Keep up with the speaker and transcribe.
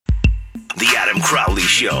The Adam Crowley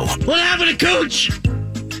Show. What happened to Cooch?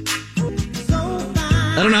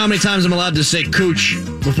 I don't know how many times I'm allowed to say Cooch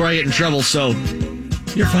before I get in trouble, so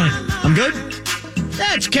you're fine. I'm good?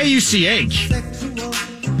 That's K-U-C-H.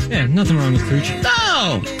 Yeah, nothing wrong with Cooch.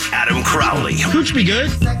 No! Adam Crowley. Cooch be good.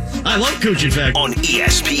 I love Cooch, in fact. On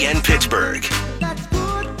ESPN Pittsburgh.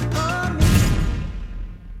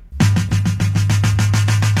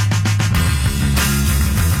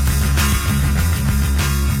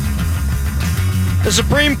 The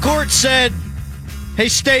Supreme Court said, hey,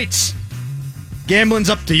 states,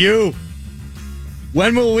 gambling's up to you.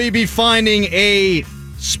 When will we be finding a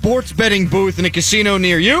sports betting booth in a casino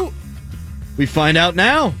near you? We find out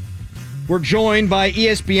now. We're joined by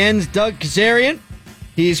ESPN's Doug Kezirian.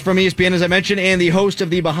 He's from ESPN, as I mentioned, and the host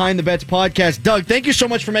of the Behind the Bets podcast. Doug, thank you so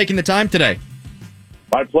much for making the time today.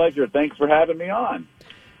 My pleasure. Thanks for having me on.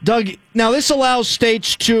 Doug, now this allows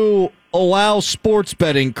states to allow sports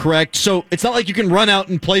betting, correct? So it's not like you can run out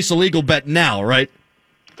and place a legal bet now, right?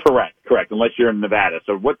 Correct, unless you're in Nevada.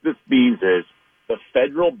 So what this means is the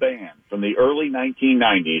federal ban from the early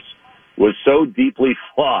 1990s was so deeply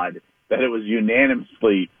flawed that it was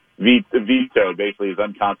unanimously vetoed, basically, as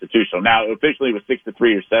unconstitutional. Now, officially it was 6-3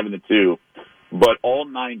 or 7-2, but all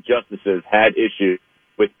 9 justices had issues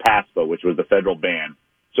with PASPA, which was the federal ban.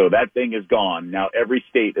 So that thing is gone. Now every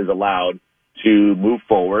state is allowed to move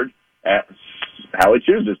forward as how it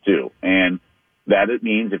chooses to. And that it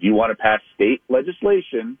means if you want to pass state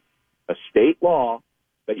legislation, a state law,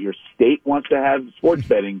 that your state wants to have sports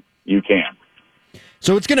betting, you can.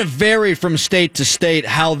 So it's going to vary from state to state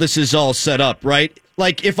how this is all set up, right?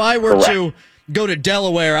 Like if I were to go to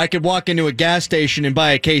Delaware, I could walk into a gas station and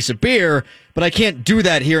buy a case of beer, but I can't do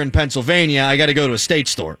that here in Pennsylvania. I got to go to a state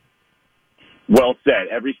store. Well said.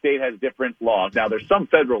 Every state has different laws. Now, there's some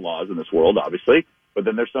federal laws in this world, obviously, but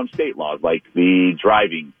then there's some state laws like the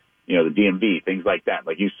driving, the DMV, things like that.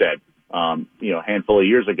 Like you said, a handful of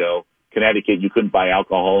years ago, Connecticut, you couldn't buy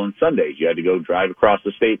alcohol on Sundays. You had to go drive across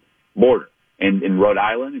the state border. And in Rhode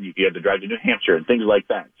Island, and you had to drive to New Hampshire and things like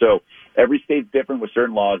that. So every state's different with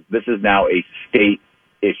certain laws. This is now a state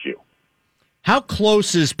issue. How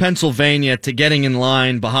close is Pennsylvania to getting in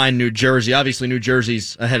line behind New Jersey? Obviously, New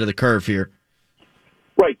Jersey's ahead of the curve here.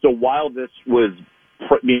 Right. So while this was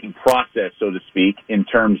being processed, so to speak, in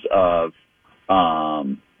terms of, while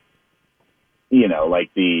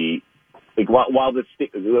the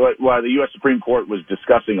U.S. Supreme Court was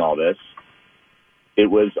discussing all this, it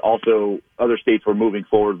was also other states were moving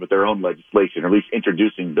forward with their own legislation, or at least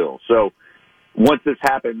introducing bills. So once this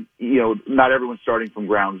happened, not everyone's starting from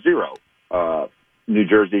ground zero. New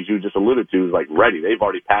Jersey, as you just alluded to, is ready. They've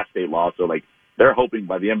already passed state law, so they're hoping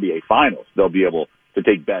by the NBA Finals they'll be able to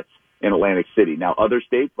take bets in Atlantic City. Now, other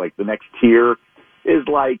states, the next tier is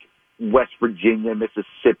West Virginia,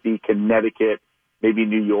 Mississippi, Connecticut, maybe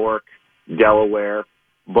New York, Delaware,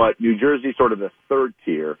 but New Jersey's sort of the third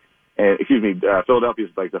tier. Philadelphia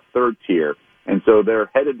is the third tier, and so they're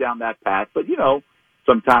headed down that path. But,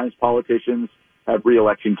 sometimes politicians have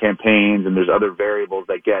re-election campaigns, and there's other variables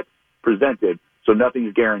that get presented, so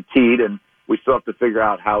nothing's guaranteed, and we still have to figure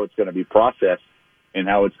out how it's going to be processed and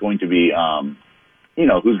how it's going to be,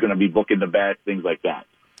 who's going to be booking the bets, things like that.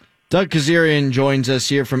 Doug Kezirian joins us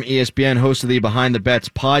here from ESPN, host of the Behind the Bets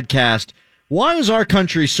podcast. Why is our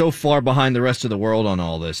country so far behind the rest of the world on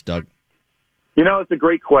all this, Doug? It's a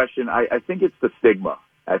great question. I think it's the stigma.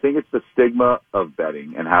 I think it's the stigma of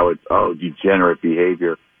betting and how it's, degenerate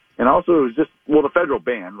behavior. And also it was just, the federal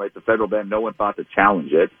ban, right? The federal ban, no one thought to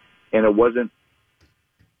challenge it. And it wasn't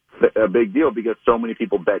a big deal because so many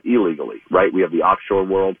people bet illegally, right? We have the offshore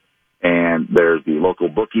world and there's the local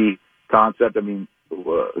bookie concept. I mean,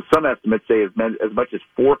 some estimates say as much as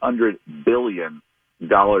 $400 billion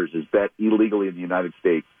is bet illegally in the United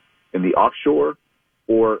States in the offshore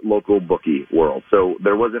or local bookie world. So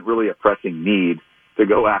there wasn't really a pressing need to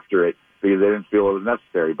go after it because they didn't feel it was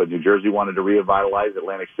necessary. But New Jersey wanted to revitalize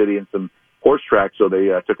Atlantic City and some horse tracks, so they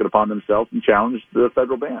took it upon themselves and challenged the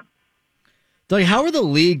federal ban. Doug, how are the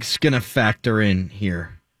leagues going to factor in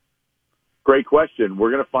here? Great question.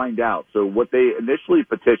 We're going to find out. So what they initially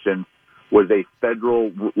petitioned was a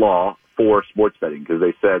federal law for sports betting because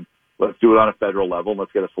they said, let's do it on a federal level and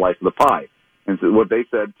let's get a slice of the pie. And so what they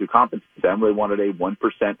said to compensate them, they wanted a 1%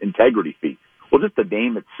 integrity fee. Well, just the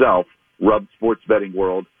name itself rubbed sports betting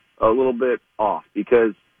world a little bit off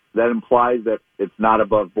because that implies that it's not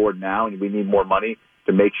above board now and we need more money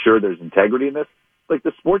to make sure there's integrity in this.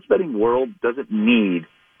 The sports betting world doesn't need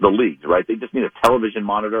the leagues, right? They just need a television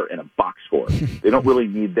monitor and a box score. They don't really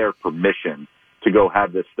need their permission to go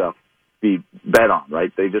have this stuff be bet on,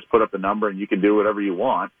 right? They just put up the number and you can do whatever you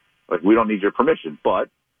want. We don't need your permission. But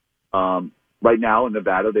Right now in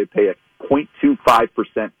Nevada, they pay a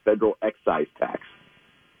 0.25% federal excise tax.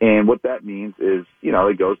 And what that means is,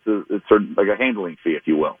 it goes to a certain, like a handling fee, if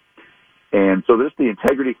you will. And so the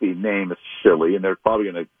integrity fee name is silly, and they're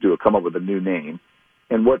probably going to come up with a new name.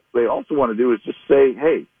 And what they also want to do is just say,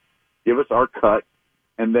 hey, give us our cut,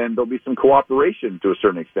 and then there'll be some cooperation to a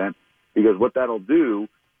certain extent, because what that'll do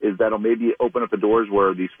is that'll maybe open up the doors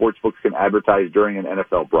where these sports books can advertise during an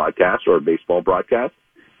NFL broadcast or a baseball broadcast,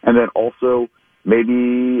 and then also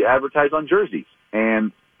maybe advertise on jerseys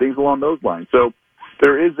and things along those lines. So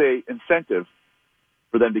there is a incentive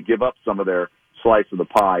for them to give up some of their slice of the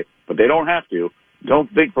pie, but they don't have to.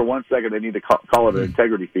 Don't think for 1 second they need to call it an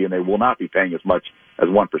integrity fee, and they will not be paying as much as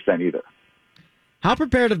 1% either. How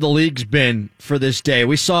prepared have the leagues been for this day?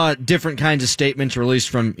 We saw different kinds of statements released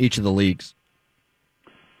from each of the leagues.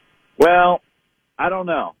 Well, I don't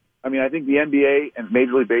know. I mean, I think the NBA and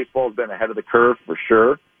Major League Baseball has been ahead of the curve for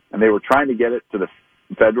sure, and they were trying to get it to the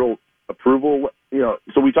federal approval.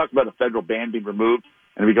 So we talked about the federal ban being removed,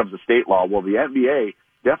 and it becomes a state law. Well, the NBA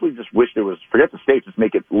definitely just wished it was, forget the states, just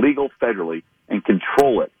make it legal federally and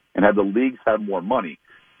control it and have the leagues have more money.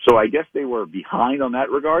 So I guess they were behind on that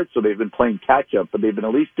regard, so they've been playing catch-up, but they've been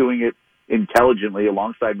at least doing it intelligently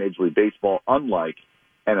alongside Major League Baseball, unlike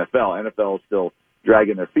NFL. NFL is still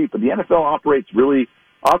dragging their feet, but the NFL operates really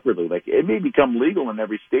awkwardly. Like, it may become legal in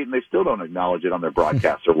every state, and they still don't acknowledge it on their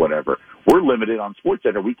broadcasts or whatever. We're limited on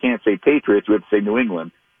SportsCenter. We can't say Patriots. We have to say New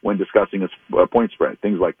England when discussing a point spread,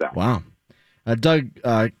 things like that. Wow. Doug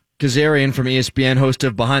Kazarian from ESPN, host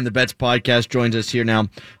of Behind the Bets podcast, joins us here now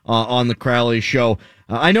on the Crowley Show.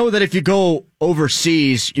 I know that if you go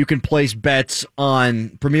overseas, you can place bets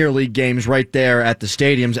on Premier League games right there at the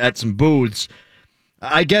stadiums, at some booths.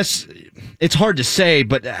 I guess it's hard to say,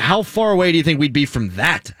 but how far away do you think we'd be from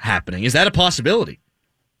that happening? Is that a possibility?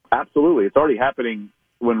 Absolutely. It's already happening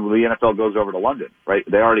when the NFL goes over to London, right?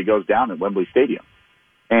 They already goes down at Wembley Stadium.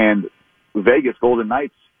 And Vegas Golden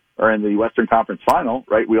Knights are in the Western Conference Final,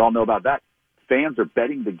 right? We all know about that. Fans are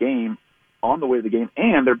betting the game on the way to the game,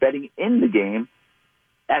 and they're betting in the game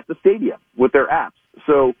at the stadium with their apps.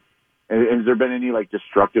 So has there been any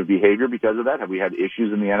destructive behavior because of that? Have we had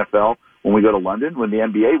issues in the NFL when we go to London? When the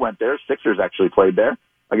NBA went there, Sixers actually played there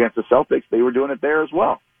against the Celtics. They were doing it there as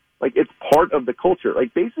well. It's part of the culture.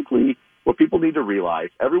 Basically, what people need to realize,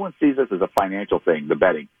 everyone sees this as a financial thing, the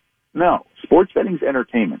betting. No, sports betting is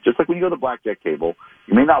entertainment. Just like when you go to the blackjack table,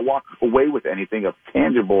 you may not walk away with anything of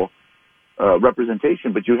tangible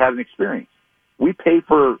representation, but you have an experience. We pay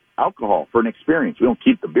for alcohol for an experience. We don't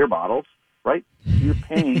keep the beer bottles, right? You're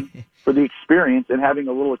paying for the experience and having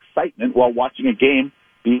a little excitement while watching a game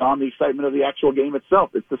beyond the excitement of the actual game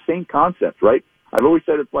itself. It's the same concept, right? I've always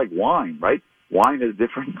said it's like wine, right? Wine has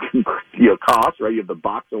different costs, right? You have the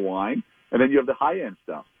box of wine, and then you have the high-end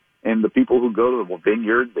stuff. And the people who go to the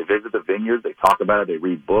vineyard, they visit the vineyard, they talk about it, they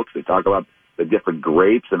read books, they talk about the different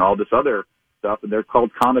grapes and all this other stuff, and they're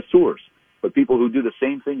called connoisseurs. But people who do the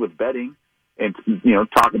same thing with betting and,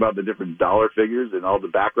 talk about the different dollar figures and all the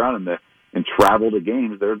background and travel to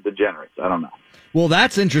games, they're degenerates. I don't know. Well,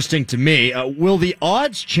 that's interesting to me. Will the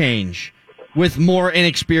odds change with more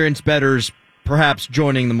inexperienced bettors perhaps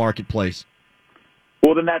joining the marketplace?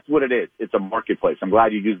 Well, then that's what it is. It's a marketplace. I'm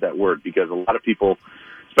glad you used that word, because a lot of people,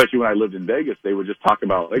 especially when I lived in Vegas, they would just talk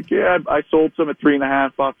about, I sold some at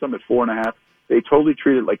 3.5, bought some at 4.5. They totally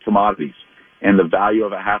treat it like commodities, and the value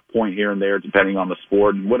of a half point here and there, depending on the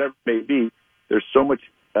sport and whatever it may be. There's so much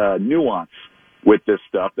nuance with this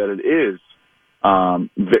stuff that it is.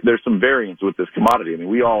 There's some variance with this commodity. I mean,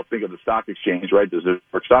 we all think of the stock exchange, right? There's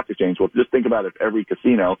a stock exchange. Well, just think about if every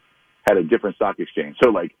casino had a different stock exchange.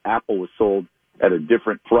 So, Apple was sold at a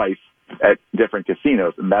different price at different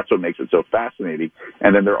casinos, and that's what makes it so fascinating.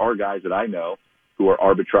 And then there are guys that I know who are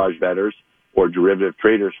arbitrage bettors or derivative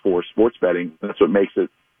traders for sports betting. That's what makes it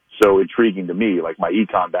so intriguing to me. My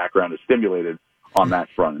econ background is stimulated on that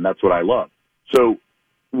front, and that's what I love. So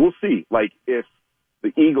we'll see. If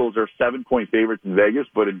the Eagles are 7-point favorites in Vegas,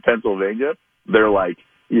 but in Pennsylvania they're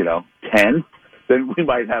 10, then we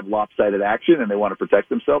might have lopsided action, and they want to protect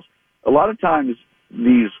themselves. A lot of times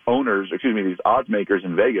these odds makers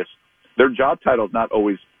in Vegas, their job title is not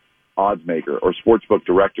always odds maker or sportsbook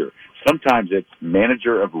director. Sometimes it's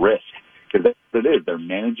manager of risk, because that's what it is. They're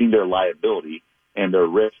managing their liability and their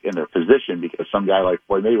risk and their position, because some guy like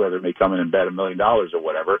Floyd Mayweather may come in and bet $1 million or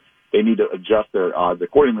whatever. They need to adjust their odds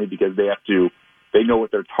accordingly, because they know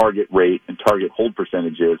what their target rate and target hold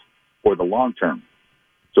percentage is for the long term.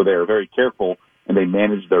 So they are very careful, and they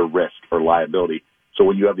manage their risk or liability. So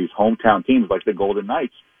when you have these hometown teams like the Golden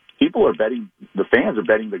Knights, the fans are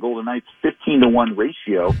betting the Golden Knights 15-1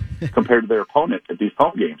 ratio compared to their opponent at these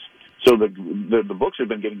home games. So the books have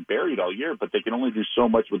been getting buried all year, but they can only do so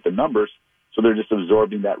much with the numbers, so they're just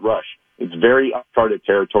absorbing that rush. It's very uncharted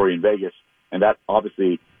territory in Vegas, and that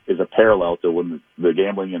obviously is a parallel to when the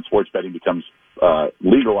gambling and sports betting becomes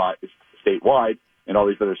legalized statewide, and all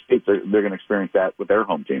these other states, they're going to experience that with their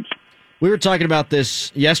home teams. We were talking about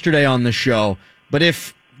this yesterday on the show, but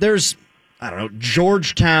if there's,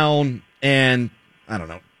 Georgetown and,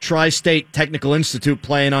 Tri-State Technical Institute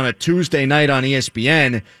playing on a Tuesday night on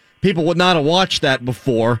ESPN, people would not have watched that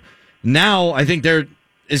before. Now, I think there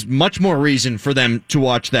is much more reason for them to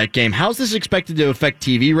watch that game. How's this expected to affect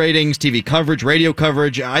TV ratings, TV coverage, radio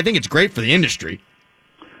coverage? I think it's great for the industry.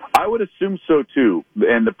 I would assume so, too.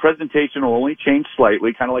 And the presentation will only change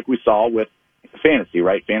slightly, kind of like we saw with fantasy,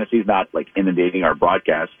 right? Fantasy is not like inundating our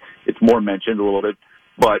broadcast. It's more mentioned a little bit.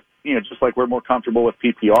 But, just like we're more comfortable with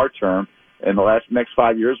PPR term, in the next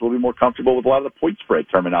 5 years, we'll be more comfortable with a lot of the point spread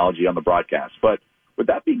terminology on the broadcast. But with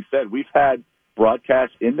that being said, we've had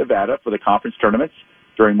broadcasts in Nevada for the conference tournaments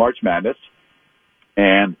during March Madness,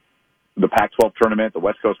 and the Pac-12 tournament, the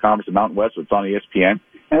West Coast Conference, and Mountain West, so it's on ESPN.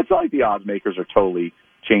 And it's not like the odds makers are totally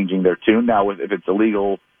changing their tune. Now, if it's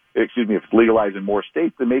legalized in more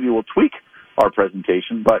states, then maybe we'll tweak our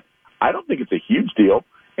presentation. But I don't think it's a huge deal.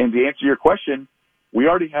 And to answer your question, we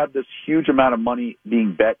already have this huge amount of money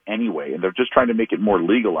being bet anyway, and they're just trying to make it more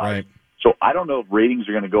legalized. Right. So I don't know if ratings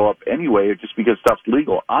are going to go up anyway just because stuff's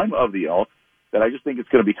legal. I'm of the ilk that I just think it's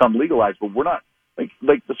going to become legalized, but we're not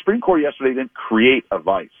like the Supreme Court yesterday didn't create a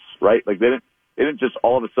vice, right? Like they didn't just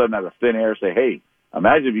all of a sudden out of thin air say, hey,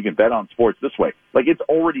 imagine if you can bet on sports this way. Like it's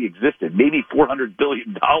already existed, maybe $400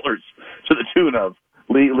 billion to the tune of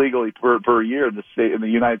legally per year in the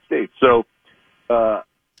United States. So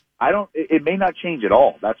it may not change at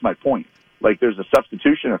all. That's my point. Like there's a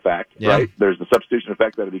substitution effect, right? There's the substitution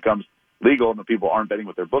effect that it becomes legal and the people aren't betting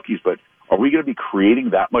with their bookies. But are we going to be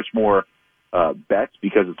creating that much more bets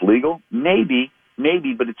because it's legal? Maybe,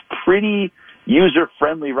 but it's pretty user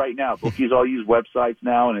friendly right now. Bookies all use websites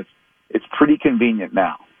now, and it's pretty convenient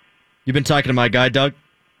now. You've been talking to my guy, Doug?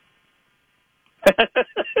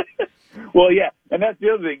 Well, yeah, and that's the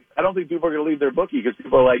other thing. I don't think people are going to leave their bookie because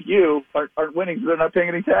people like you aren't winning because they're not paying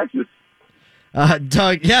any taxes.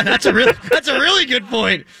 Doug, yeah, that's a really good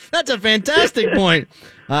point. That's a fantastic point.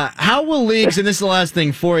 How will leagues, and this is the last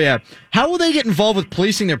thing for you, how will they get involved with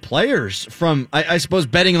policing their players from, I suppose,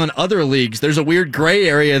 betting on other leagues? There's a weird gray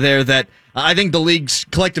area there that I think the league's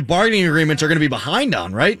collective bargaining agreements are going to be behind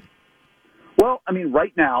on, right? Well, I mean,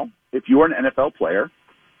 right now, if you are an NFL player,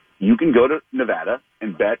 you can go to Nevada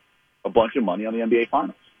and bet a bunch of money on the NBA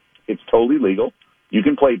Finals. It's totally legal. You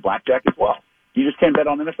can play blackjack as well. You just can't bet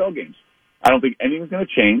on NFL games. I don't think anything's going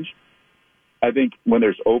to change. I think when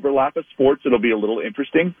there's overlap of sports, it'll be a little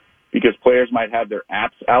interesting because players might have their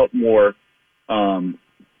apps out more,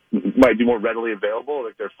 might be more readily available,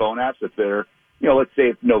 like their phone apps. If they're, let's say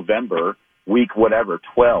it's November, week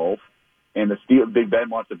 12, and the Big Ben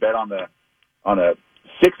wants to bet on a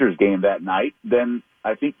Sixers game that night, then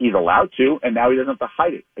I think he's allowed to, and now he doesn't have to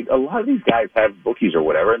hide it. Like, a lot of these guys have bookies or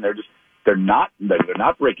whatever, and they're not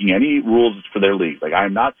breaking any rules for their leagues. Like,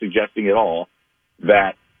 I'm not suggesting at all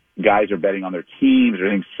that guys are betting on their teams or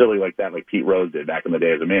anything silly like that, like Pete Rose did back in the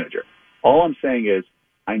day as a manager. All I'm saying is,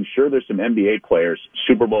 I'm sure there's some NBA players,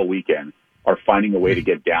 Super Bowl weekend, are finding a way to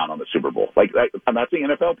get down on the Super Bowl. Like, I'm not saying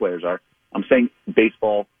NFL players are. I'm saying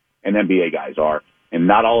baseball and NBA guys are, and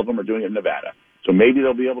not all of them are doing it in Nevada. So maybe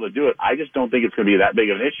they'll be able to do it. I just don't think it's going to be that big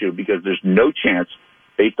of an issue because there's no chance,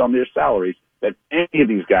 based on their salaries, that any of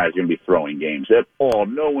these guys are going to be throwing games at all.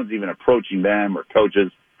 No one's even approaching them or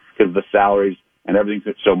coaches because of the salaries and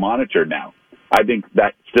everything's so monitored now. I think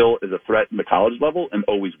that still is a threat in the college level and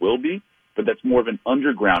always will be, but that's more of an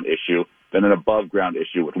underground issue than an above-ground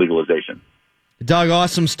issue with legalization. Doug,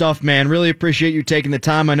 awesome stuff, man. Really appreciate you taking the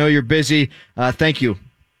time. I know you're busy. Thank you.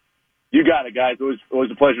 You got it, guys. It was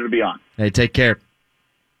always a pleasure to be on. Hey, take care.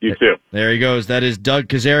 You too. There he goes. That is Doug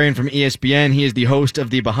Kazarian from ESPN. He is the host of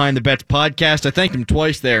the Behind the Bets podcast. I thanked him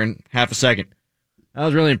twice there in half a second. That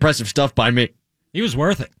was really impressive stuff by me. He was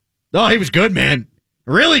worth it. Oh, he was good, man.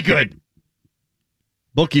 Really good.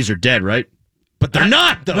 Bookies are dead, right? But they're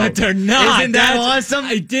not, though. But they're not. Isn't that awesome?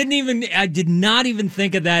 I did not even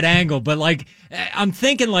think of that angle. But, like, I'm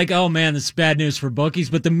thinking, like, oh, man, this is bad news for bookies.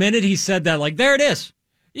 But the minute he said that, like, there it is.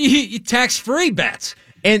 Tax-free bets.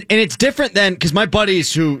 And it's different than, because my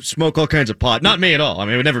buddies who smoke all kinds of pot, not me at all. I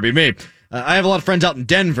mean, it would never be me. I have a lot of friends out in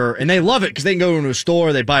Denver, and they love it because they can go into a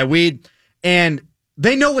store, they buy weed, and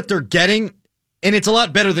they know what they're getting, and it's a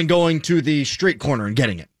lot better than going to the street corner and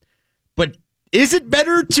getting it. But is it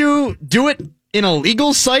better to do it an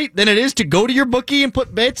illegal site than it is to go to your bookie and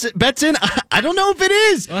put bets in? I don't know if it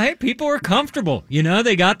is. Well, hey, people are comfortable. You know,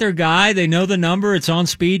 they got their guy. They know the number. It's on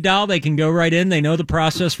speed dial. They can go right in. They know the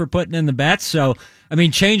process for putting in the bets. So, I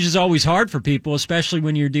mean, change is always hard for people, especially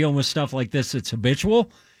when you're dealing with stuff like this. It's habitual,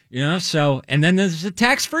 you know. So, and then there's a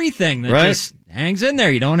tax-free thing that just hangs in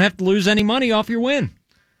there. You don't have to lose any money off your win.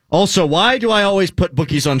 Also, why do I always put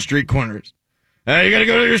bookies on street corners? Hey, you got to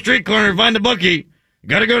go to your street corner and find the bookie. You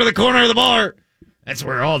got to go to the corner of the bar. That's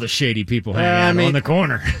where all the shady people hang out, on the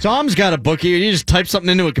corner. Tom's got a bookie. You just type something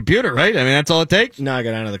into a computer, right? I mean, that's all it takes. No, I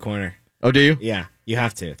go down to the corner. Oh, do you? Yeah, you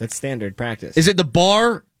have to. That's standard practice. Is it the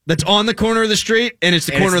bar that's on the corner of the street, and it's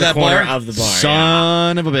the corner of that corner bar? Of the bar.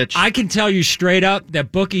 Son of a bitch. I can tell you straight up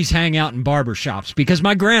that bookies hang out in barber shops because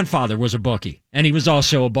my grandfather was a bookie, and he was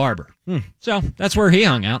also a barber. So that's where he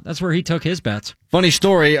hung out. That's where he took his bets. Funny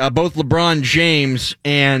story, both LeBron James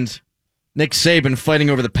and Nick Saban fighting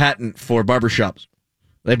over the patent for barbershops.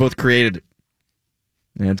 They both created it.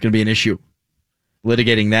 And it's going to be an issue.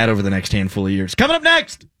 Litigating that over the next handful of years. Coming up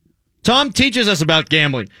next, Tom teaches us about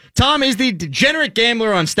gambling. Tom is the degenerate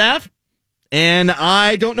gambler on staff, and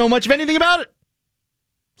I don't know much of anything about it.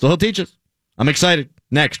 So he'll teach us. I'm excited.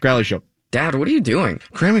 Next, Crowley Show. Dad, what are you doing?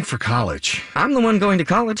 Cramming for college. I'm the one going to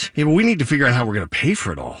college. Yeah, but we need to figure out how we're going to pay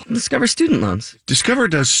for it all. Discover Student Loans. Discover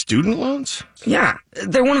does student loans? Yeah,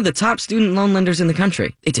 they're one of the top student loan lenders in the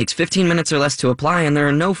country. It takes 15 minutes or less to apply, and there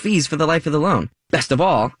are no fees for the life of the loan. Best of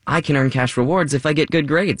all, I can earn cash rewards if I get good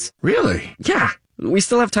grades. Really? Yeah, we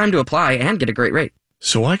still have time to apply and get a great rate.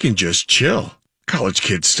 So I can just chill. College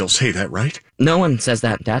kids still say that, right? No one says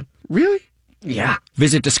that, Dad. Really? Yeah.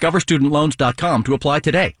 Visit discoverstudentloans.com to apply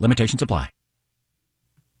today. Limitations apply.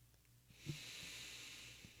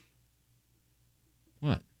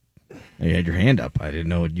 What? You had your hand up. I didn't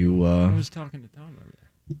know you... I was talking to Tom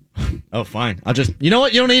over there. Oh, fine. I'll just... You know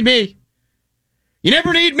what? You don't need me. You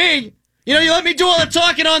never need me. You know, you let me do all the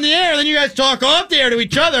talking on the air, then you guys talk off the air to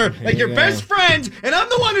each other like you're best friends, and I'm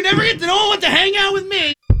the one who never gets to know what to hang out with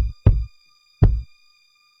me.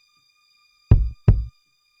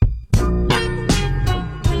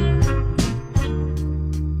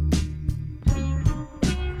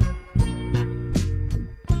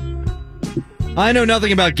 I know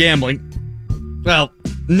nothing about gambling. Well,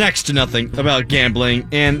 next to nothing about gambling,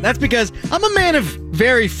 and that's because I'm a man of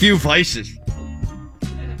very few vices.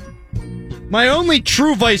 My only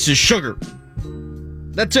true vice is sugar.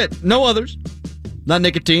 That's it. No others. Not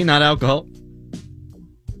nicotine, not alcohol.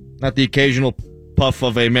 Not the occasional puff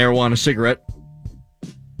of a marijuana cigarette.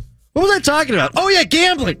 What was I talking about? Oh, yeah,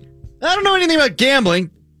 gambling. I don't know anything about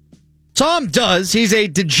gambling. Tom does. He's a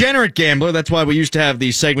degenerate gambler. That's why we used to have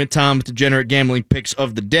the segment Tom's Degenerate Gambling Picks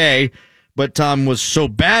of the Day. But Tom was so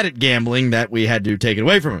bad at gambling that we had to take it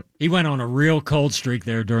away from him. He went on a real cold streak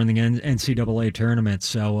there during the NCAA tournament,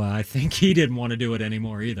 so I think he didn't want to do it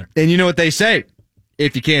anymore either. And you know what they say?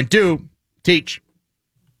 If you can't do, teach.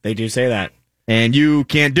 They do say that. And you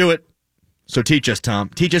can't do it, so teach us, Tom.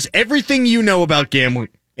 Teach us everything you know about gambling.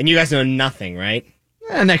 And you guys know nothing, right?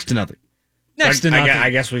 Next to nothing. Next to nothing.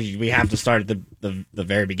 I guess we have to start at the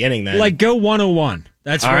very beginning then. Like, go 101.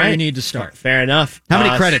 That's All where right. you need to start. Fair enough. How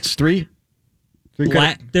many credits? Three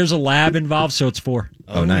credits? There's a lab involved, so it's 4.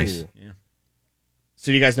 Oh, nice. Yeah.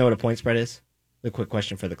 So do you guys know what a point spread is? The quick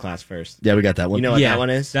question for the class first. Yeah, we got that one. You know what Yeah, that one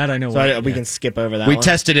is? that I know So what- we yeah. can skip over that We one.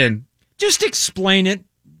 tested in. Just explain it.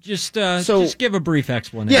 Just give a brief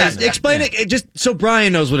explanation. Yeah, explain it just so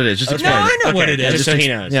Brian knows what it is. Just explain No, it. I know what it is. Just so he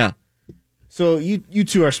knows. Yeah. So you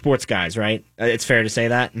two are sports guys, right? It's fair to say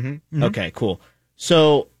that? Mm-hmm. Okay, cool.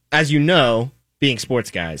 So, as you know, being sports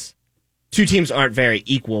guys, two teams aren't very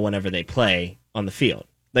equal whenever they play on the field.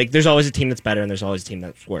 Like, there's always a team that's better and there's always a team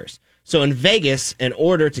that's worse. So in Vegas, in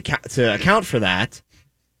order to account for that,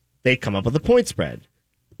 they come up with a point spread,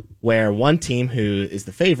 where one team who is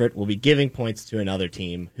the favorite will be giving points to another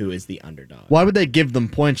team who is the underdog. Why would they give them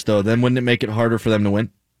points, though? Then wouldn't it make it harder for them to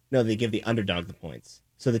win? No, they give the underdog the points.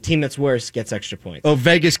 So the team that's worse gets extra points. Oh,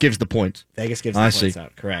 Vegas gives the points. Vegas gives the I points see.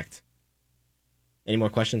 out. Correct. Any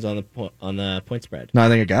more questions on the point spread? No, I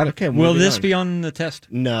think I got it. Okay. Will moving this on. be on the test?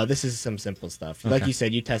 No, this is some simple stuff. Like Okay. you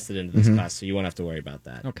said, you tested into this class, so you won't have to worry about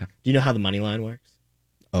that. Okay. Do you know how the money line works?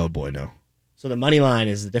 Oh, boy, no. So the money line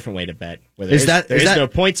is a different way to bet. Where Is that no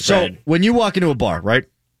point spread. So when you walk into a bar, right,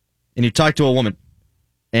 and you talk to a woman,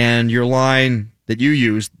 and your line that you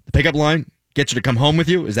use, the pickup line, gets you to come home with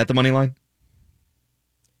you, is that the money line?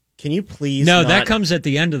 Can you please? No, not- that comes at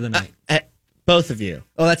the end of the night. both of you.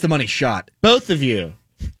 Oh, that's the money shot. Both of you.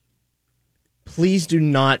 Please do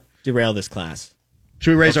not derail this class.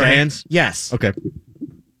 Should we raise our Okay? hands? Yes. Okay.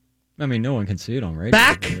 I mean, no one can see it on radio.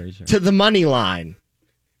 Back to the money line.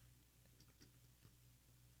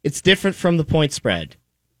 It's different from the point spread.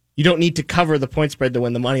 You don't need to cover the point spread to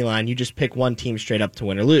win the money line. You just pick one team straight up to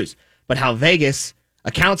win or lose. But how Vegas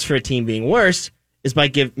accounts for a team being worse is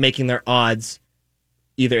by making their odds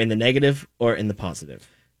either in the negative or in the positive.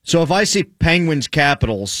 So if I see Penguins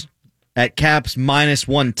Capitals at Caps minus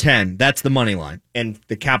 110, that's the money line. And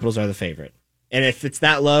the Capitals are the favorite. And if it's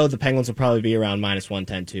that low, the Penguins will probably be around minus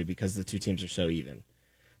 110 too, because the two teams are so even.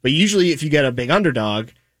 But usually if you get a big underdog,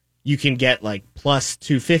 you can get like plus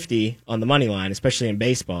 250 on the money line, especially in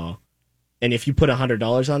baseball. And if you put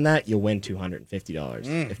 $100 on that, you'll win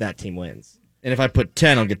 $250 if that team wins. And if I put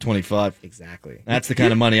 10, I'll get 25. Exactly. That's the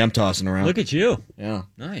kind of money I'm tossing around. Look at you. Yeah.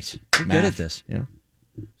 Nice. You're good at this. Yeah.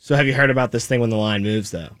 So have you heard about this thing when the line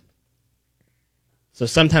moves, though? So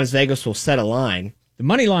sometimes Vegas will set a line. The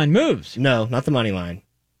money line moves. No, not the money line.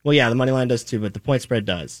 Well, yeah, the money line does too, but the point spread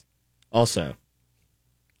does. Also,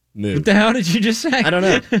 move. What the hell did you just say? I don't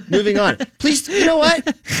know. Moving on. Please, you know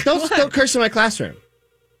what? Don't curse in my classroom.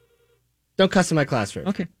 Don't cuss in my classroom.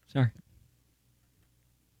 Okay, sorry.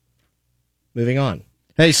 Moving on.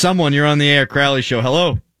 Hey, someone, you're on the air. Crowley Show.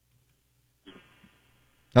 Hello.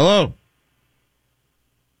 Hello.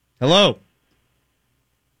 Hello.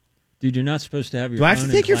 Dude, you're not supposed to have your Do phone I have to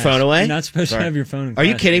in take your class. phone away? You're not supposed Sorry. to have your phone in Are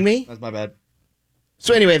you class. kidding me? That's my bad.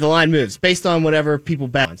 So anyway, the line moves based on whatever people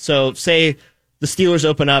bet on. So say the Steelers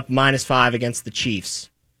open up -5 against the Chiefs,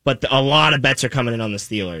 but a lot of bets are coming in on the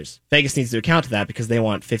Steelers. Vegas needs to account to that because they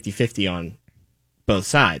want 50-50 on both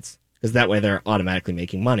sides, because that way they're automatically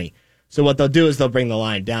making money. So what they'll do is they'll bring the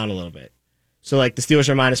line down a little bit. So like the Steelers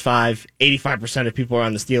are -5, 85% of people are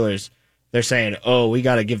on the Steelers. They're saying, oh, we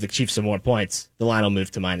got to give the Chiefs some more points. The line will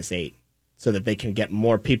move to -8 so that they can get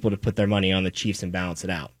more people to put their money on the Chiefs and balance it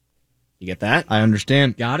out. You get that? I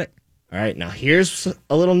understand. Got it. All right, now here's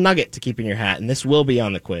a little nugget to keep in your hat, and this will be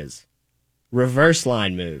on the quiz. Reverse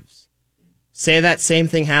line moves. Say that same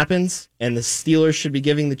thing happens, and the Steelers should be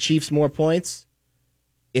giving the Chiefs more points.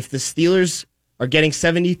 If the Steelers are getting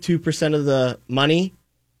 72% of the money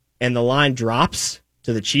and the line drops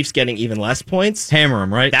to the Chiefs getting even less points, Hammer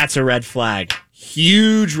them, right? that's a red flag.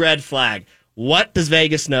 Huge red flag. What does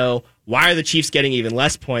Vegas know? Why are the Chiefs getting even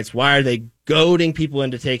less points? Why are they goading people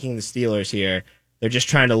into taking the Steelers here? They're just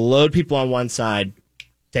trying to load people on one side,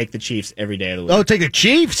 take the Chiefs every day of the week. Oh, take the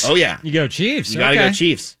Chiefs? Oh, yeah. You go Chiefs. You got to okay. go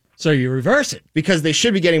Chiefs. So you reverse it. Because they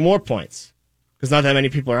should be getting more points. Because not that many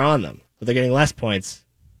people are on them. But they're getting less points,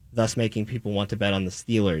 thus making people want to bet on the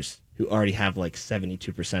Steelers, who already have like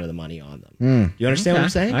 72% of the money on them. Do you understand what I'm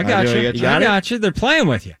saying? I got do, you. I get I you. got you. They're playing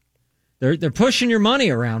with you. They're pushing your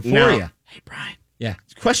money around for No. you. Hey, Brian. Yeah.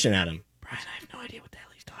 Question at him. Brian, I have no idea what the hell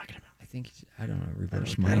he's talking about. I think I don't know.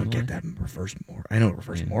 Reverse I money don't get line? that reverse mortgage. I know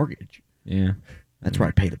reverse mortgage. Yeah. That's where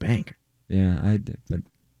I pay the bank, Yeah. But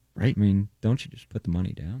right? I mean, don't you just put the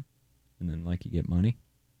money down, and then like you get money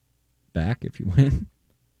back if you win?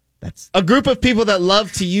 That's A group of people that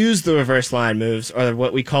love to use the reverse line moves are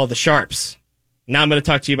what we call the sharps. Now I'm going to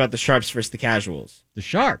talk to you about the sharps versus the casuals. The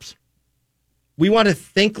Sharps. We want to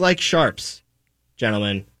think like sharps,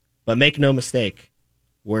 gentlemen, but make no mistake,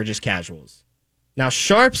 we're just casuals. Now,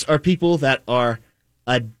 sharps are people that are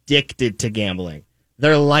addicted to gambling.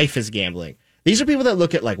 Their life is gambling. These are people that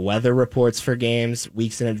look at like weather reports for games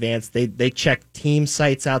weeks in advance. They check team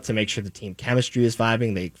sites out to make sure the team chemistry is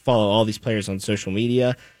vibing. They follow all these players on social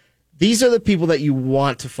media. These are the people that you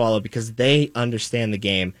want to follow because they understand the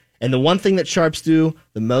game. And the one thing that sharps do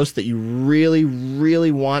the most that you really,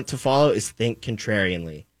 really want to follow is think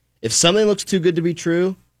contrarianly. If something looks too good to be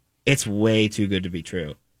true, it's way too good to be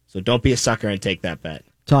true. So don't be a sucker and take that bet.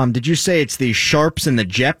 Tom, did you say it's the Sharps and the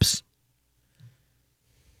Jeps?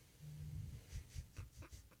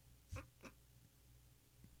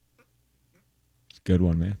 It's a good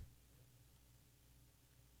one, man.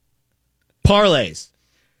 Parlays.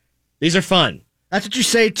 These are fun. That's what you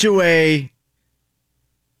say to a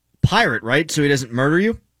pirate, right? So he doesn't murder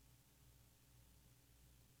you?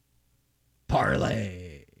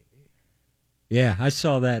 Parlay. Yeah, I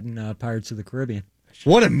saw that in Pirates of the Caribbean.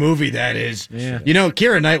 What a movie that is. Yeah. You know,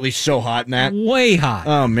 Keira Knightley's so hot in that. Way hot.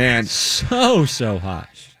 Oh, man. So hot.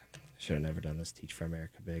 Should have never done this. Teach for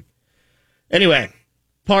America big. Anyway,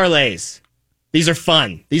 parlays. These are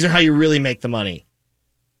fun. These are how you really make the money.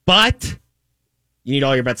 But you need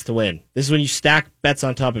all your bets to win. This is when you stack bets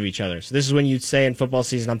on top of each other. So this is when you say in football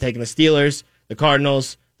season, I'm taking the Steelers, the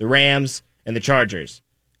Cardinals, the Rams, and the Chargers.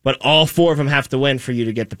 But all four of them have to win for you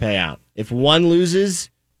to get the payout. If one loses,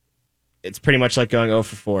 it's pretty much like going 0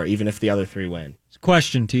 for 4, even if the other three win.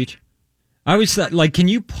 Question, Teach. I always thought, like, can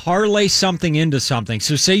you parlay something into something?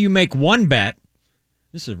 So say you make one bet.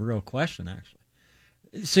 This is a real question, actually.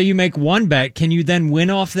 So you make one bet. Can you then win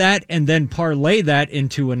off that and then parlay that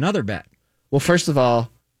into another bet? Well, first of all,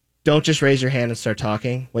 don't just raise your hand and start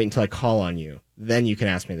talking. Wait until I call on you. Then you can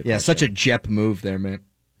ask me the question. Yeah, such a Jep move there, man.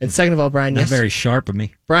 And second of all, Brian, Not yes, very sharp of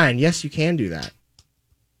me. Brian, yes, you can do that.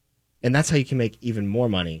 And that's how you can make even more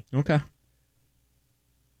money. Okay.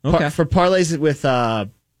 Okay. For parlays with the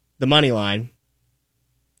money line,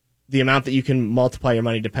 the amount that you can multiply your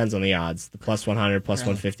money depends on the odds. The plus 100, plus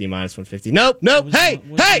 150, minus 150. Nope. Hey!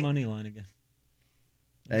 What's the money line again?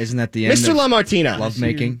 Isn't that the end Mr. of LaMartina.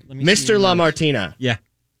 lovemaking? Mr. LaMartina. Yeah.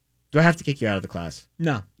 Do I have to kick you out of the class?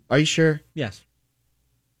 No. Are you sure? Yes.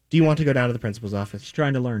 Do you want to go down to the principal's office? Just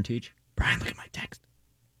trying to learn, Teach. Brian, look at my text.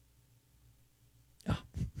 Oh,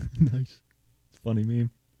 nice. Funny meme.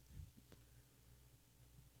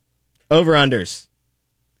 Over-unders.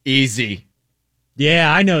 Easy.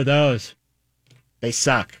 Yeah, I know those. They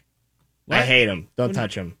suck. What? I hate them. Don't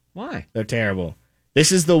touch them. Why? They're terrible.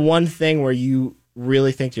 This is the one thing where you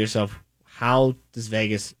really think to yourself, how does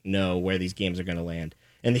Vegas know where these games are going to land?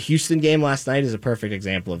 And the Houston game last night is a perfect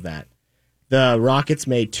example of that. The Rockets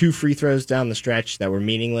made 2 free throws down the stretch that were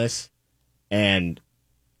meaningless. Golden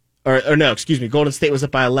State was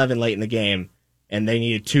up by 11 late in the game, and they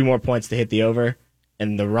needed 2 more points to hit the over.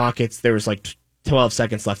 And the Rockets, there was like 12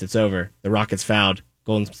 seconds left, it's over. The Rockets fouled.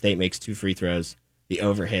 Golden State makes 2 free throws. The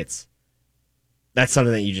over hits. That's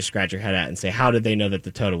something that you just scratch your head at and say, how did they know that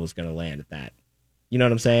the total was going to land at that? You know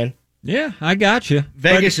what I'm saying? Yeah, I got you.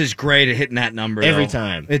 Vegas is great at hitting that number Every though.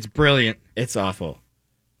 time. It's brilliant. It's awful.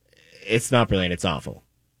 It's not brilliant. It's awful.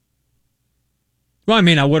 Well, I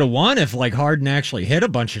mean, I would have won if like Harden actually hit a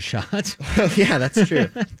bunch of shots. Yeah, that's true.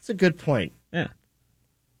 That's a good point. Yeah,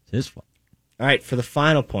 it's his fault. All right, for the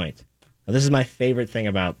final point. Now, this is my favorite thing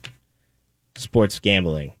about sports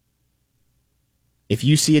gambling. If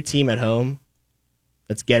you see a team at home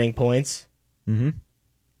that's getting points, you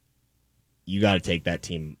got to take that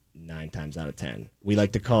team 9 times out of 10. We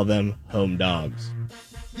like to call them home dogs.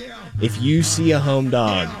 If you see a home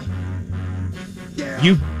dog,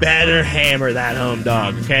 you better hammer that home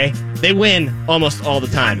dog, okay? They win almost all the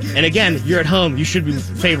time. And again, you're at home. You should be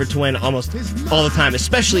favored to win almost all the time,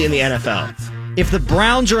 especially in the NFL. If the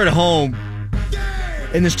Browns are at home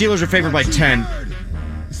and the Steelers are favored by 10,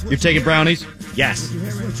 you're taking Brownies? Yes.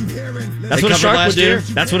 That's They what a covered shark would last do. year?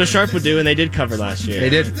 That's what a shark would do, and they did cover last year. They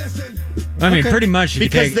did. I mean, pretty much. You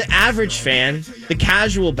Because take, the average fan, the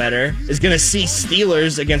casual bettor, is going to see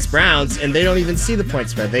Steelers against Browns, and they don't even see the point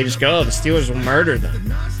spread. They just go, oh, the Steelers will murder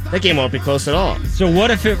them. That game won't be close at all. so what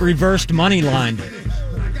if it reversed money line?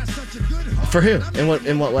 For who? In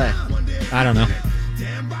what way? I don't know.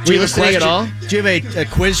 Were you listening at all? Do you have a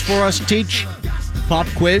quiz for us, Teach? Pop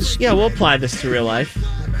quiz? Yeah, we'll apply this to real life.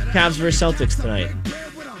 Cavs versus Celtics tonight.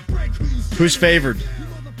 Who's favored?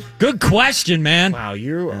 Good question, man. Wow,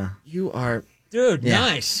 you are... Dude, Yeah.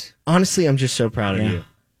 nice. Honestly, I'm just so proud of you.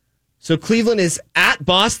 So Cleveland is at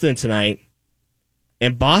Boston tonight,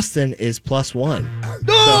 and Boston is +1.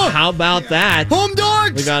 So how about that? Home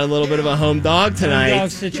dogs! We got a little bit of a home dog tonight. Dog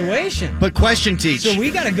situation. But question, Teach. So we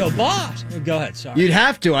got to go boss. Go ahead, sorry. You'd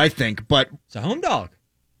have to, I think, but It's a home dog.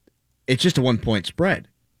 it's just a 1-point spread.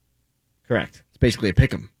 Correct. It's basically a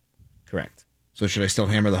pick 'em. Correct. So should I still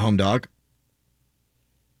hammer the home dog?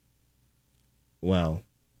 Well,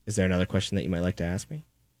 is there another question that you might like to ask me?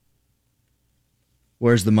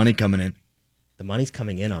 Where's the money coming in? The money's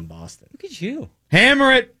coming in on Boston. Look at you.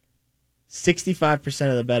 Hammer it! 65%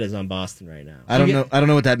 of the bet is on Boston right now. I don't know. I don't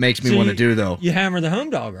know what that makes me So want to you- do, though. You hammer the home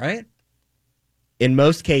dog, right? In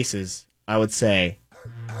most cases, I would say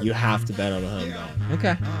you have to bet on the home dog.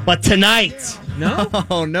 Okay. But tonight, No?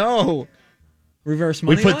 Oh no! Reverse we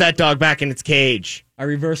money put line? that dog back in its cage. I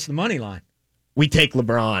reverse the money line. We take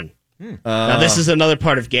LeBron. Now, this is another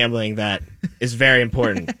part of gambling that is very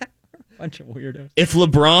important. Bunch of weirdos. If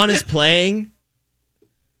LeBron is playing,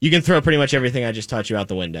 you can throw pretty much everything I just taught you out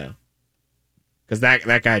the window. Because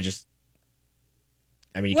that guy just...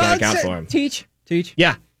 I mean, you can't account for him. Teach.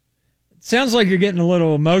 Yeah. Sounds like you're getting a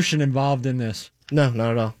little emotion involved in this. No,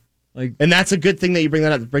 not at all. Like, And that's a good thing that you bring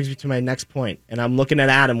that up. It brings me to my next point. And I'm looking at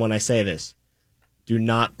Adam when I say this. Do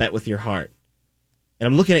not bet with your heart. And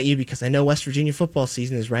I'm looking at you because I know West Virginia football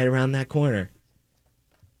season is right around that corner.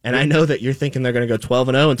 And I know that you're thinking they're going to go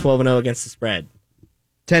 12-0 and 12-0 against the spread.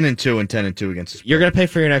 10-2 and 10-2 against the spread. You're going to pay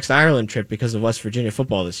for your next Ireland trip because of West Virginia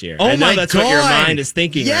football this year. Oh I know my that's what your God. mind is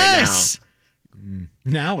thinking Yes!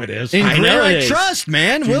 now it is. In I know Greer, it I is. trust,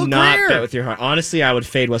 man. Do Will not Greer. bet with your heart. Honestly, I would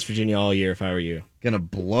fade West Virginia all year if I were you. Gonna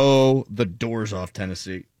blow the doors off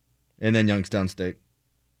Tennessee, and then Youngstown State,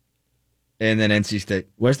 and then NC State,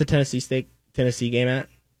 Where's the Tennessee game at?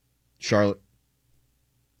 Charlotte.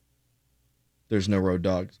 There's no road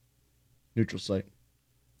dogs. Neutral site.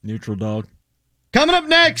 Neutral dog. Coming up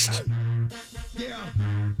next,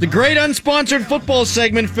 the great unsponsored football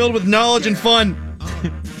segment filled with knowledge and fun.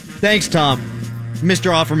 Thanks, Tom.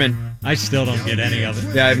 Mr. Offerman. I still don't get any of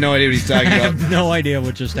it. Yeah, I have no idea what he's talking I about. have no idea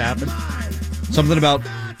what just happened. Something about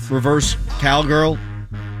reverse cowgirl.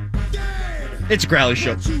 It's a Crowley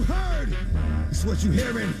Show. It's what you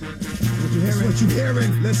hearing. It's what you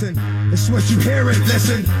hearing. Listen. It's what you hearing.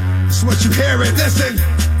 Listen. It's what you hearing. Listen.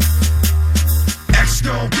 X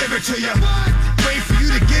gon' give it to you. Wait for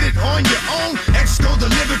you to get it on your own. X gon'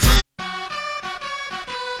 deliver to you.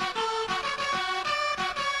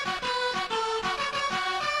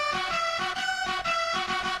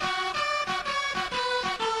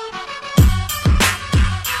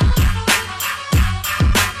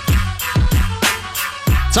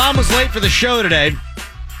 Tom was late for the show today.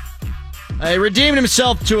 He redeemed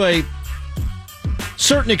himself to a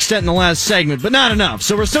certain extent in the last segment, but not enough.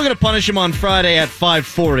 So we're still going to punish him on Friday at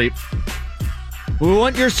 5:40. We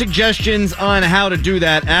want your suggestions on how to do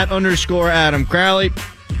that at _Adam Crowley.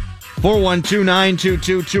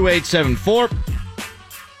 412-922-2874.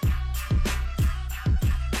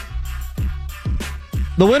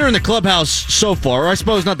 The winner in the clubhouse so far, or I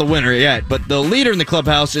suppose not the winner yet, but the leader in the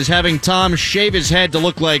clubhouse is having Tom shave his head to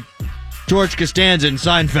look like George Costanza in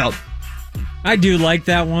Seinfeld. I do like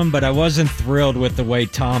that one, but I wasn't thrilled with the way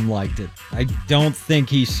Tom liked it. I don't think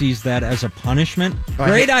he sees that as a punishment.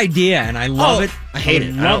 Great idea, and I love it. I hate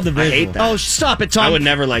it. Love the I visual. hate that. Oh, stop it, Tom. I would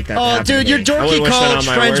never like that to Oh, happen dude, to your me. I dorky would wish that college on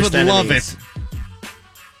my friends worst would love enemies. it.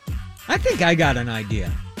 I think I got an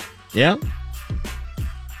idea. Yeah?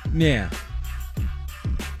 Yeah.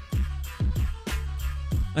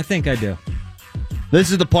 I think I do.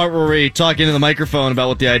 This is the part where we talk into the microphone about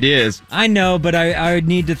what the idea is. I know, but I would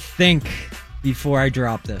need to think before I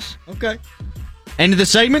drop this. Okay. End of the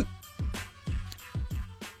segment?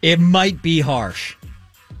 It might be harsh.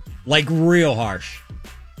 Like real harsh.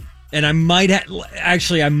 And I might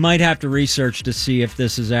have to research to see if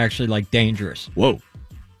this is actually like dangerous. Whoa.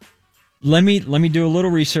 Let me do a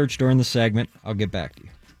little research during the segment. I'll get back to you.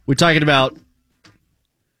 We're talking about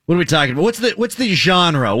what are we talking about? What's the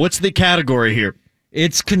genre? What's the category here?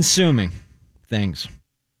 It's consuming things.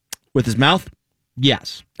 With his mouth?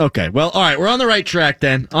 Yes. Okay. Well, all right, we're on the right track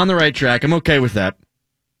then. On the right track. I'm okay with that.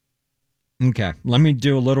 Okay. Let me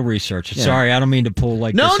do a little research. Yeah. Sorry, I don't mean to pull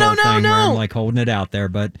like No, this no, whole no, thing where no. I'm like holding it out there,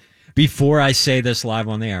 but before I say this live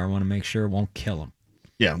on the air, I want to make sure it won't kill him.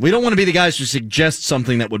 Yeah, we don't want to be the guys who suggest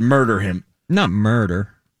something that would murder him. Not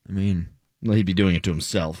murder. I mean, well, he'd be doing it to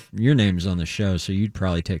himself. Your name's on the show, so you'd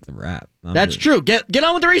probably take the rap. That's true. Get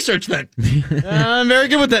on with the research then. I'm very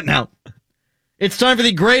good with that now. It's time for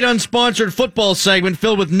the great unsponsored football segment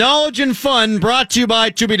filled with knowledge and fun, brought to you by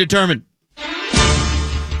To Be Determined.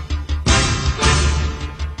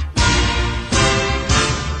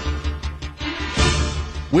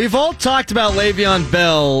 We've all talked about Le'Veon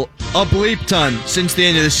Bell a bleep ton since the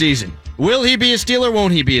end of the season. Will he be a Steeler?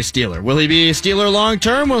 Won't he be a Steeler? Will he be a Steeler long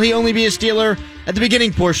term? Will he only be a Steeler at the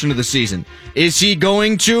beginning portion of the season? Is he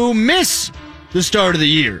going to miss the start of the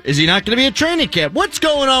year? Is he not going to be at training camp? What's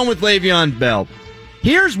going on with Le'Veon Bell?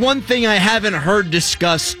 Here's one thing I haven't heard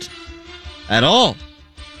discussed at all.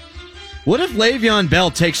 What if Le'Veon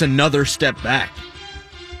Bell takes another step back?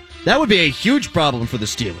 That would be a huge problem for the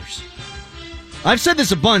Steelers. I've said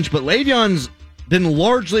this a bunch, but Le'Veon's been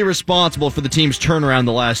largely responsible for the team's turnaround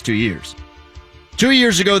the last 2 years. 2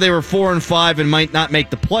 years ago, they were 4-5 and might not make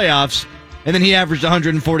the playoffs, and then he averaged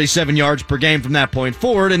 147 yards per game from that point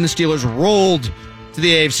forward, and the Steelers rolled to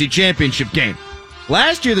the AFC Championship game.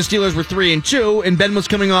 Last year, the Steelers were 3-2, and Ben was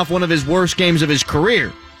coming off one of his worst games of his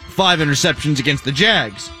career, 5 interceptions against the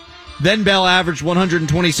Jags. Then Bell averaged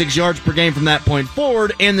 126 yards per game from that point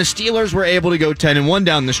forward, and the Steelers were able to go 10-1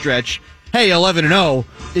 down the stretch. Hey, 11-0,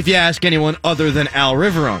 if you ask anyone other than Al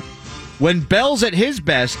Riveron. When Bell's at his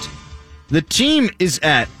best, the team is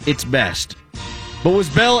at its best. But was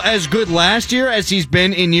Bell as good last year as he's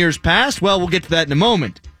been in years past? Well, we'll get to that in a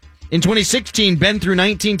moment. In 2016, Ben threw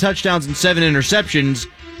 19 touchdowns and 7 interceptions,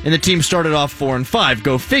 and the team started off 4-5.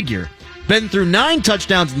 Go figure. Ben threw 9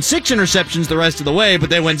 touchdowns and 6 interceptions the rest of the way, but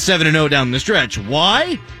they went 7-0 down the stretch.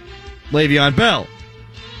 Why? Le'Veon Bell.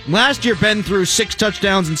 Last year, Ben threw 6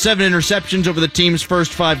 touchdowns and 7 interceptions over the team's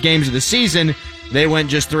first 5 games of the season. They went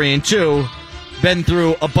just 3-2. Ben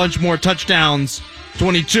threw a bunch more touchdowns,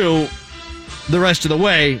 22, the rest of the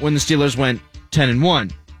way when the Steelers went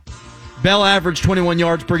 10-1. Bell averaged 21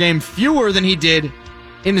 yards per game fewer than he did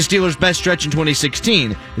in the Steelers' best stretch in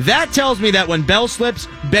 2016. That tells me that when Bell slips,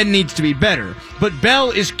 Ben needs to be better. But Bell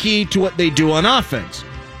is key to what they do on offense.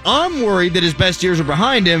 I'm worried that his best years are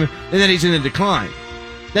behind him and that he's in a decline.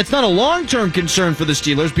 That's not a long-term concern for the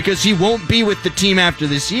Steelers because he won't be with the team after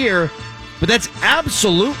this year, but that's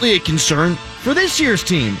absolutely a concern for this year's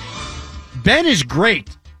team. Ben is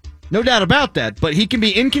great, no doubt about that, but he can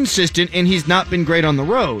be inconsistent and he's not been great on the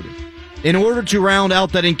road. In order to round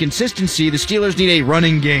out that inconsistency, the Steelers need a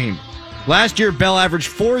running game. Last year, Bell averaged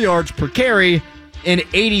 4 yards per carry and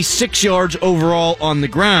 86 yards overall on the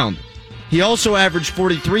ground. He also averaged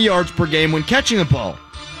 43 yards per game when catching the ball.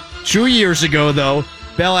 2 years ago, though,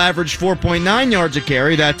 Bell averaged 4.9 yards a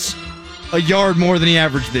carry. That's a yard more than he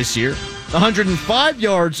averaged this year. 105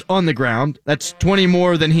 yards on the ground. That's 20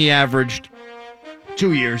 more than he averaged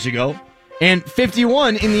 2 years ago. And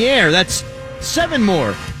 51 in the air. That's 7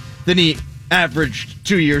 more than he averaged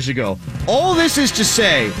 2 years ago. All this is to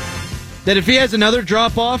say that if he has another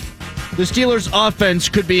drop-off, the Steelers' offense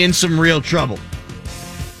could be in some real trouble.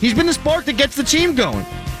 He's been the spark that gets the team going.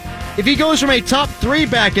 If he goes from a top 3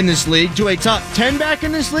 back in this league to a top 10 back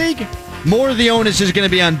in this league, more of the onus is going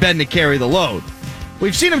to be on Ben to carry the load.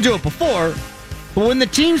 We've seen him do it before, but when the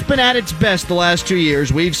team's been at its best the last 2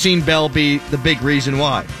 years, we've seen Bell be the big reason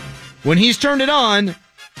why. When he's turned it on,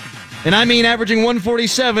 and I mean averaging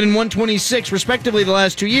 147 and 126 respectively the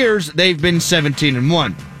last 2 years, they've been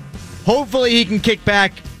 17-1. Hopefully he can kick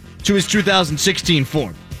back to his 2016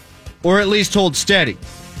 form, or at least hold steady.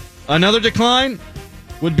 Another decline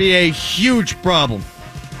would be a huge problem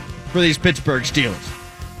for these Pittsburgh Steelers.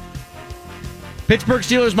 Pittsburgh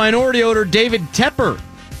Steelers minority owner David Tepper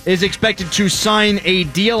is expected to sign a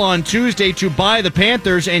deal on Tuesday to buy the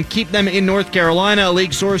Panthers and keep them in North Carolina, a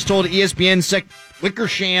league source told ESPN's Seth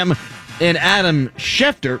Wickersham and Adam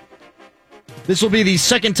Schefter. This will be the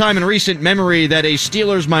second time in recent memory that a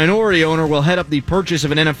Steelers minority owner will head up the purchase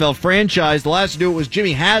of an NFL franchise. The last to do it was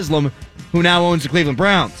Jimmy Haslam, who now owns the Cleveland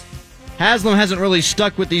Browns. Haslam hasn't really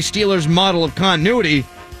stuck with the Steelers' model of continuity.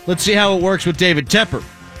 Let's see how it works with David Tepper.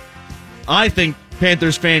 I think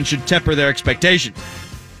Panthers fans should temper their expectations.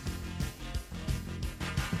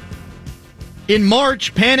 In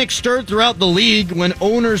March, panic stirred throughout the league when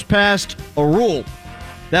owners passed a rule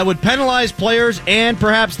that would penalize players and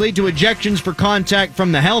perhaps lead to ejections for contact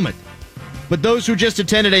from the helmet. But those who just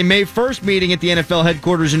attended a May 1st meeting at the NFL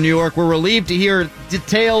headquarters in New York were relieved to hear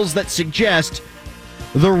details that suggest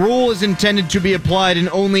the rule is intended to be applied in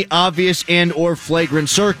only obvious and or flagrant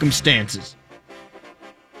circumstances.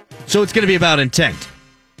 So it's going to be about intent.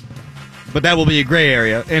 But that will be a gray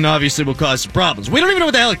area and obviously will cause some problems. We don't even know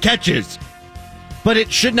what the hell a catch is. But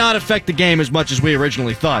it should not affect the game as much as we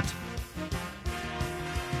originally thought.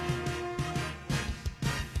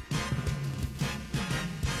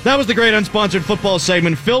 That was the great unsponsored football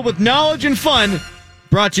segment filled with knowledge and fun,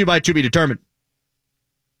 brought to you by To Be Determined.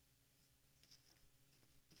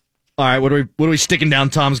 All right, what are we sticking down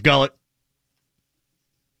Tom's gullet?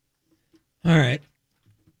 All right.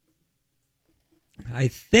 I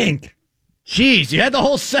think. Jeez, you had the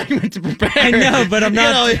whole segment to prepare. I know, but I'm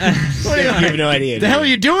not. You have no idea. The hell are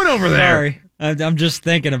you doing over there? Sorry, I'm just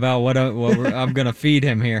thinking about what I'm going to feed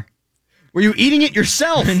him here. Were you eating it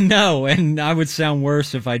yourself? No, and I would sound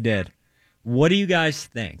worse if I did. What do you guys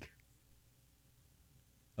think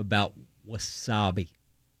about wasabi?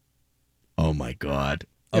 Oh, my God.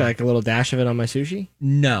 Yeah, like a little dash of it on my sushi?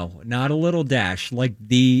 No, not a little dash. Like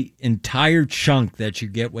the entire chunk that you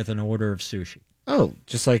get with an order of sushi. Oh,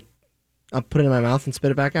 just like I'll put it in my mouth and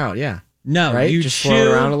spit it back out, yeah. No, right? you just chew, swirl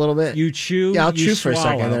it around a little bit? You chew, yeah, I'll you chew for a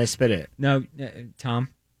swallow. second, then I spit it. No, Tom,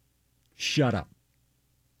 shut up.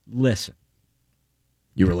 Listen.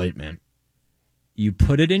 You were late, man. You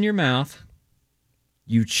put it in your mouth,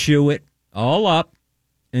 you chew it all up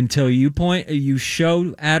until you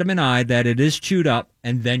show Adam and I that it is chewed up,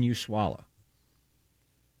 and then you swallow.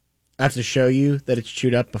 I have to show you that it's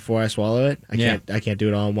chewed up before I swallow it? I can't do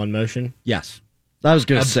it all in one motion? Yes. I was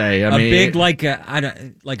going to say, I mean, big like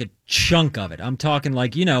a chunk of it. I'm talking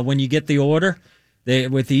like, when you get the order,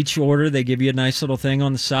 with each order they give you a nice little thing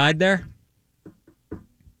on the side there.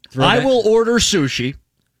 I will order sushi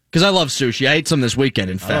because I love sushi. I ate some this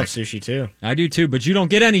weekend, in fact. I love sushi too. I do too, but you don't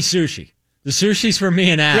get any sushi. The sushi's for me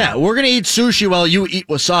and Adam. Yeah, we're going to eat sushi while you eat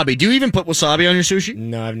wasabi. Do you even put wasabi on your sushi?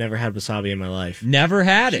 No, I've never had wasabi in my life. Never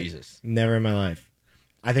had it. Jesus. Never in my life.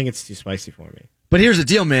 I think it's too spicy for me. But here's the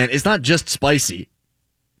deal, man. It's not just spicy.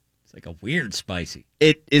 It's like a weird spicy.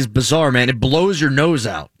 It is bizarre, man. It blows your nose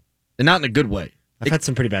out. And not in a good way. I've had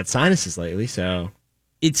some pretty bad sinuses lately, so...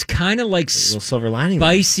 It's kind of like a little silver lining.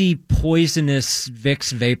 Spicy, poisonous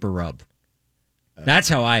Vicks Vapor Rub. That's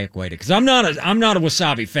how I equate it. Because I'm not a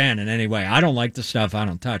wasabi fan in any way. I don't like the stuff. I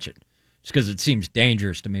don't touch it. Just because it seems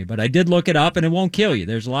dangerous to me. But I did look it up, and it won't kill you.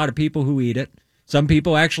 There's a lot of people who eat it. Some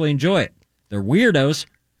people actually enjoy it. They're weirdos.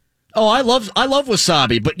 Oh, I love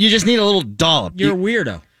wasabi, but you just need a little dollop. You're a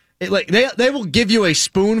weirdo. They will give you a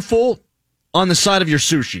spoonful on the side of your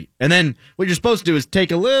sushi, and then what you're supposed to do is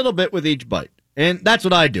take a little bit with each bite, and that's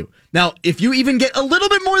what I do. Now, if you even get a little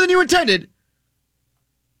bit more than you intended,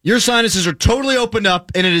 your sinuses are totally opened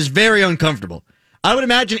up, and it is very uncomfortable. I would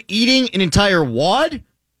imagine eating an entire wad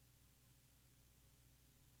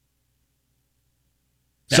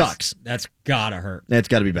sucks. That's gotta hurt. That's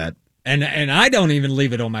got to be bad. And I don't even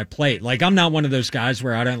leave it on my plate. Like, I'm not one of those guys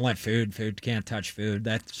where I don't let food can't touch food,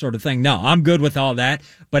 that sort of thing. No, I'm good with all that,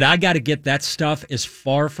 but I got to get that stuff as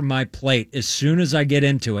far from my plate. As soon as I get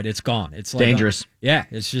into it, it's gone. It's like, dangerous.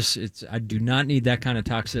 I do not need that kind of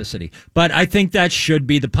toxicity. But I think that should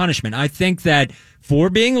be the punishment. I think that for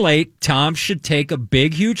being late, Tom should take a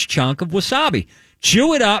big, huge chunk of wasabi,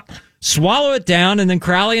 chew it up, swallow it down, and then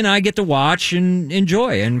Crowley and I get to watch and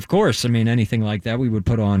enjoy. And of course, I mean, anything like that we would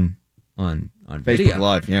put on Facebook video.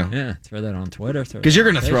 Live, yeah. Yeah, throw that on Twitter. Because you're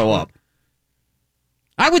going to throw up.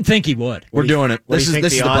 I would think he would. We're doing it. What This do you is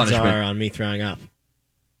think the the odds punishment. are on me throwing up?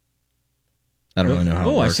 I don't really know how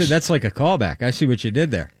it I works. see. That's like a callback. I see what you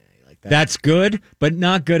did there. That's good, but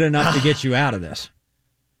not good enough to get you out of this.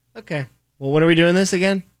 Okay. Well, when are we doing this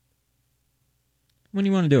again? When do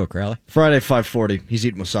you want to do it, Crowley? Friday, 5:40. He's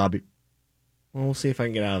eating wasabi. Well, we'll see if I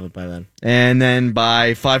can get out of it by then. And then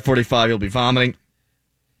by 5:45, he'll be vomiting.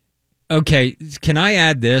 Okay, can I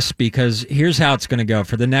add this? Because here's how it's going to go.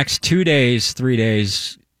 For the next 2 days, 3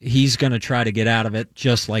 days, he's going to try to get out of it,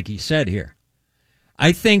 just like he said here.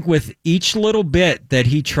 I think with each little bit that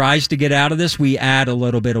he tries to get out of this, we add a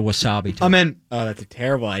little bit of wasabi to it. I'm in. Oh, that's a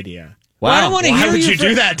terrible idea. Well, I don't want to hear would you you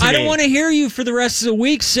do that to I me? don't want to hear you for the rest of the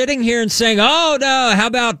week sitting here and saying, "Oh no, how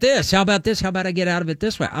about this? How about this? How about I get out of it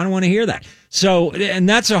this way?" I don't want to hear that. So, and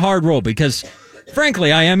that's a hard rule because,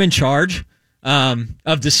 frankly, I am in charge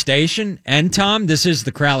of the station. And Tom, this is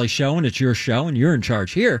the Crowley Show, and it's your show, and you're in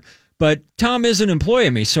charge here. But Tom is an employee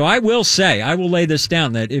of me, so I will lay this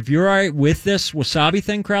down that if you're all right with this wasabi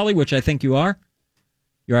thing, Crowley, which I think you are,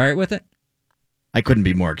 you're all right with it. I couldn't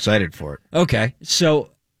be more excited for it. Okay,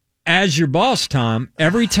 so. As your boss, Tom,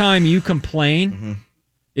 every time you complain,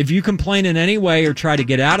 if you complain in any way or try to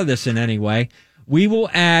get out of this in any way, we will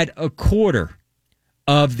add a quarter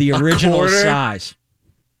of the original size.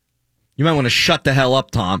 You might want to shut the hell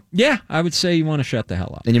up, Tom. Yeah, I would say you want to shut the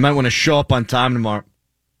hell up. And you might want to show up on time tomorrow.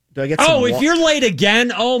 Do I get some if you're late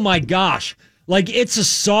again, oh my gosh. Like it's a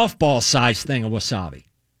softball size thing of wasabi.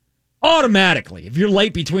 Automatically, if you're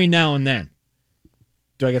late between now and then.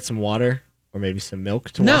 Do I get some water? Or maybe some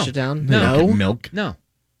milk to No. wash it down? No. Milk? No.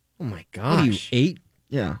 Oh, my What are you, gosh. 8?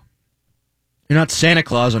 Yeah. You're not Santa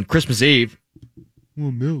Claus on Christmas Eve.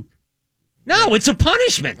 Well, milk. No, it's a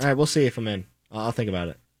punishment. All right, we'll see if I'm in. I'll think about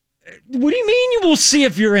it. What do you mean you will see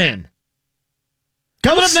if you're in?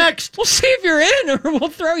 Coming up next. We'll see if you're in or we'll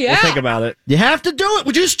throw you We'll out. think about it. You have to do it.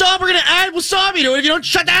 Would you stop? We're going to add wasabi to it if you don't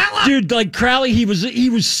shut the hell up. Dude, like Crowley, he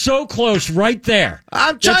was so close right there.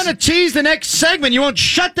 I'm trying to tease the next segment. You won't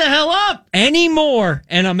shut the hell up. Any more,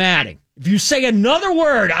 and I'm adding. If you say another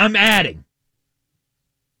word, I'm adding.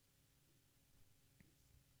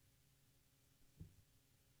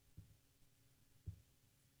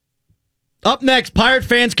 Up next, Pirate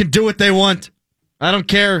fans can do what they want. I don't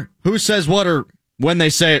care who says what or when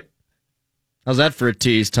they say it. How's that for a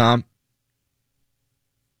tease, Tom?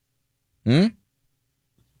 It's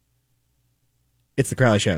the Crowley Show.